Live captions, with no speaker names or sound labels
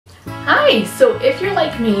Hi! So if you're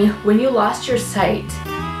like me, when you lost your sight,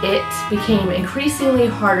 it became increasingly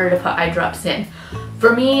harder to put eye drops in.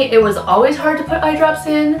 For me, it was always hard to put eye drops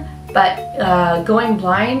in, but going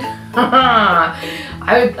blind, I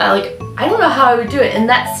don't know how I would do it. And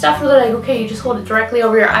that stuff where they're like, okay, you just hold it directly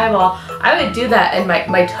over your eyeball. I would do that and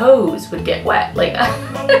my toes would get wet. Like,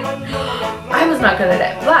 I was not good at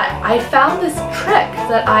it. But I found this trick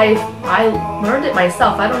that I learned it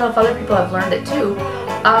myself. I don't know if other people have learned it too.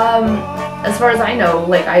 As far as I know,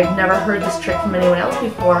 like, I've never heard this trick from anyone else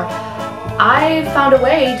before. I found a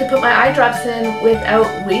way to put my eye drops in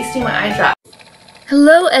without wasting my eye drops.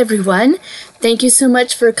 Hello everyone! Thank you so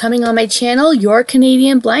much for coming on my channel, Your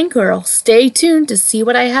Canadian Blind Girl. Stay tuned to see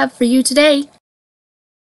what I have for you today.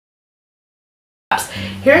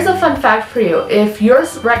 Here's a fun fact for you. If you're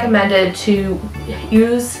recommended to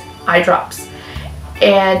use eye drops,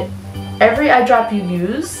 and every eye drop you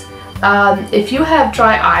use, if you have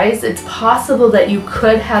dry eyes, it's possible that you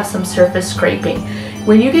could have some surface scraping.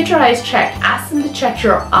 When you get your eyes checked, ask them to check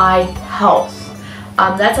your eye health.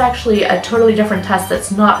 That's actually a totally different test that's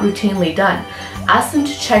not routinely done. Ask them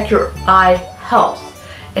to check your eye health.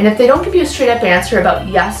 And if they don't give you a straight up answer about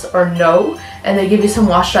yes or no, and they give you some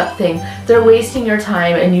washed up thing, they're wasting your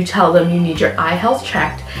time, and you tell them you need your eye health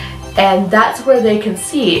checked. And that's where they can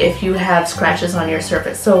see if you have scratches on your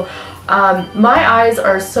surface. So my eyes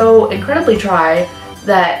are so incredibly dry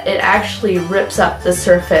that it actually rips up the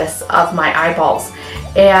surface of my eyeballs.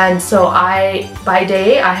 And so by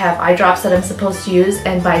day I have eye drops that I'm supposed to use,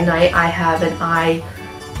 and by night I have an eye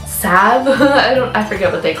salve. I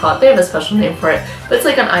forget what they call it. They have a special name for it, but it's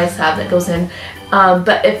like an eye salve that goes in.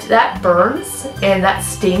 But if that burns and that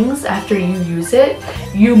stings after you use it,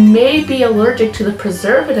 you may be allergic to the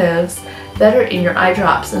preservatives that are in your eye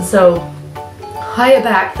drops. And so, hiya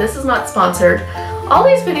back, this is not sponsored. All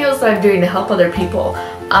these videos that I'm doing to help other people,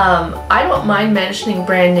 I don't mind mentioning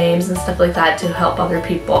brand names and stuff like that to help other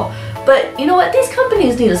people. But you know what? These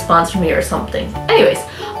companies need to sponsor me or something. Anyways,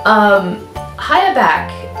 hiya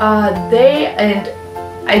back.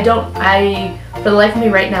 For the life of me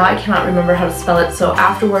right now, I cannot remember how to spell it. So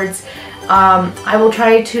afterwards, I will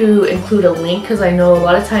try to include a link, because I know a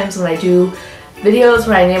lot of times when I do videos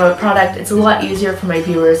where I name a product, it's a lot easier for my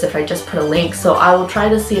viewers if I just put a link. So I will try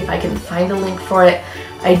to see if I can find a link for it.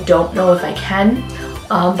 I don't know if I can.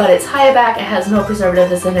 But it's hiya back, it has no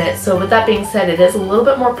preservatives in it. So with that being said, it is a little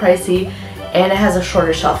bit more pricey and it has a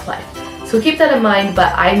shorter shelf life. So keep that in mind,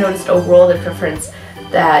 but I noticed a world of difference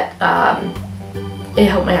that it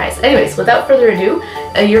helped my eyes. Anyways, without further ado,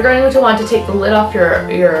 you're going to want to take the lid off your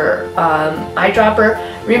eyedropper.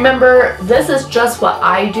 Remember, this is just what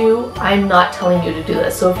I do. I'm not telling you to do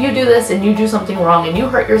this. So if you do this and you do something wrong and you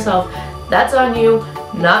hurt yourself, that's on you,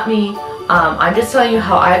 not me. I'm just telling you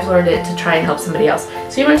how I've learned it to try and help somebody else.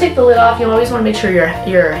 So you want to take the lid off. You always want to make sure your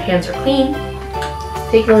hands are clean.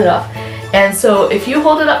 Take the lid off. And so if you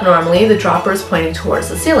hold it up normally, the dropper is pointing towards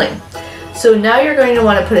the ceiling. So now you're going to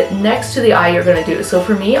want to put it next to the eye you're going to do. So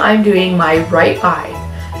for me, I'm doing my right eye.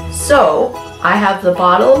 So I have the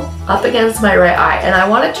bottle up against my right eye, and I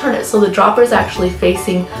want to turn it so the dropper is actually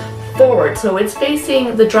facing forward. So it's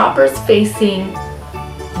facing, the dropper is facing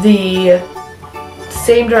the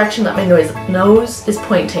same direction that my nose is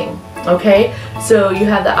pointing. Okay, so you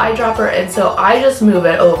have the eyedropper, and so I just move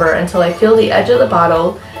it over until I feel the edge of the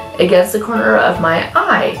bottle against the corner of my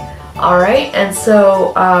eye. Alright, and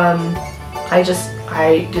so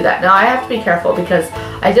I do that. Now I have to be careful, because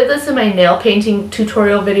I did this in my nail painting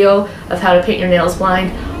tutorial video of how to paint your nails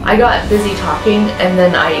blind. I got busy talking, and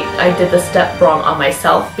then I did the step wrong on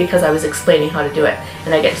myself because I was explaining how to do it,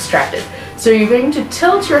 and I get distracted. So you're going to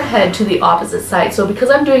tilt your head to the opposite side. So because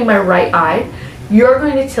I'm doing my right eye, you're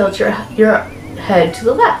going to tilt your head to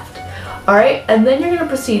the left. Alright, and then you're going to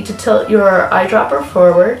proceed to tilt your eyedropper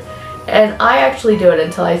forward, and I actually do it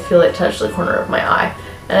until I feel it touch the corner of my eye.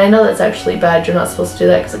 And I know that's actually bad, you're not supposed to do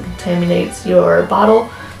that because it contaminates your bottle.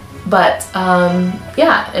 But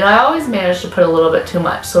yeah, and I always manage to put a little bit too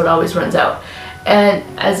much, so it always runs out. And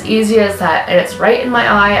as easy as that, and it's right in my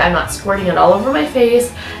eye, I'm not squirting it all over my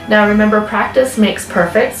face. Now remember, practice makes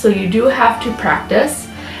perfect, so you do have to practice.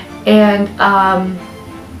 And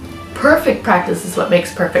perfect practice is what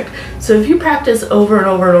makes perfect. So if you practice over and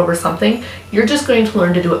over and over something, you're just going to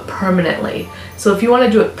learn to do it permanently. So if you want to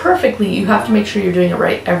do it perfectly, you have to make sure you're doing it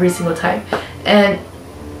right every single time. And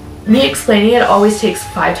me explaining it always takes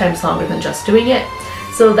 5 times longer than just doing it.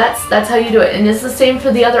 So that's how you do it. And it's the same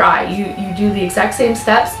for the other eye. You do the exact same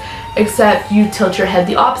steps, except you tilt your head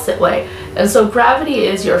the opposite way. And so gravity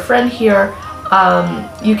is your friend here.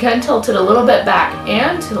 You can tilt it a little bit back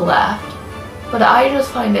and to the left, but I just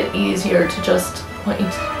find it easier to just point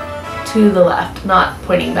to the left, not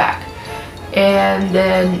pointing back. And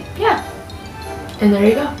then, yeah, and there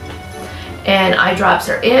you go. And eye drops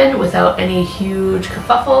are in without any huge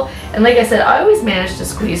kerfuffle. And like I said, I always manage to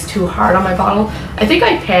squeeze too hard on my bottle. I think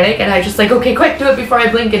I panic and I just like, okay, quick, do it before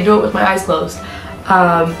I blink and do it with my eyes closed.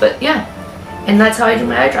 But yeah, and that's how I do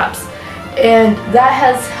my eye drops. And that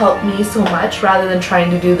has helped me so much, rather than trying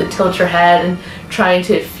to do the tilt your head and trying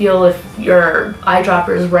to feel if your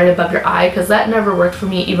eyedropper is right above your eye, because that never worked for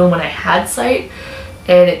me even when I had sight,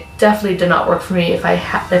 and it definitely did not work for me if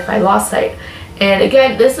I lost sight. And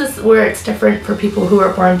again, this is where it's different for people who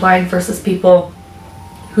are born blind versus people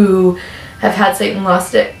who have had sight and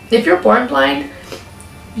lost it. If you're born blind,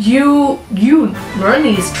 you learn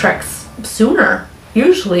these tricks sooner,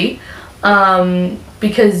 usually,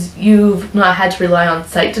 because you've not had to rely on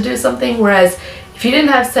sight to do something, whereas if you didn't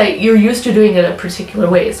have sight, you're used to doing it a particular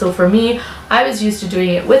way. So for me, I was used to doing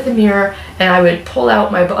it with a mirror, and I would pull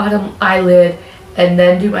out my bottom eyelid and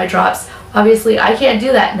then do my drops. Obviously, I can't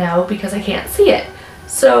do that now because I can't see it.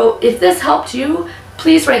 So if this helped you,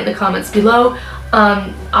 please write in the comments below.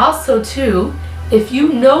 Also too, if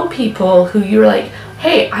you know people who you're like,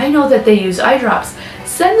 hey, I know that they use eye drops,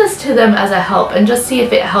 send this to them as a help and just see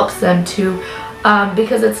if it helps them too.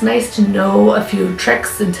 Because it's nice to know a few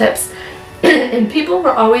tricks and tips. And people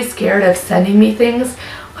were always scared of sending me things.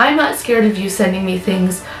 I'm not scared of you sending me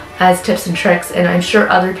things as tips and tricks, and I'm sure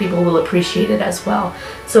other people will appreciate it as well.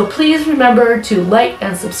 So please remember to like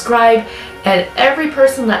and subscribe, and every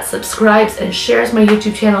person that subscribes and shares my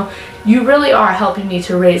YouTube channel, you really are helping me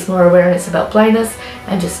to raise more awareness about blindness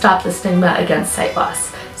and to stop the stigma against sight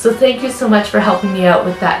loss. So thank you so much for helping me out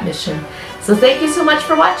with that mission. So thank you so much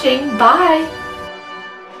for watching. Bye!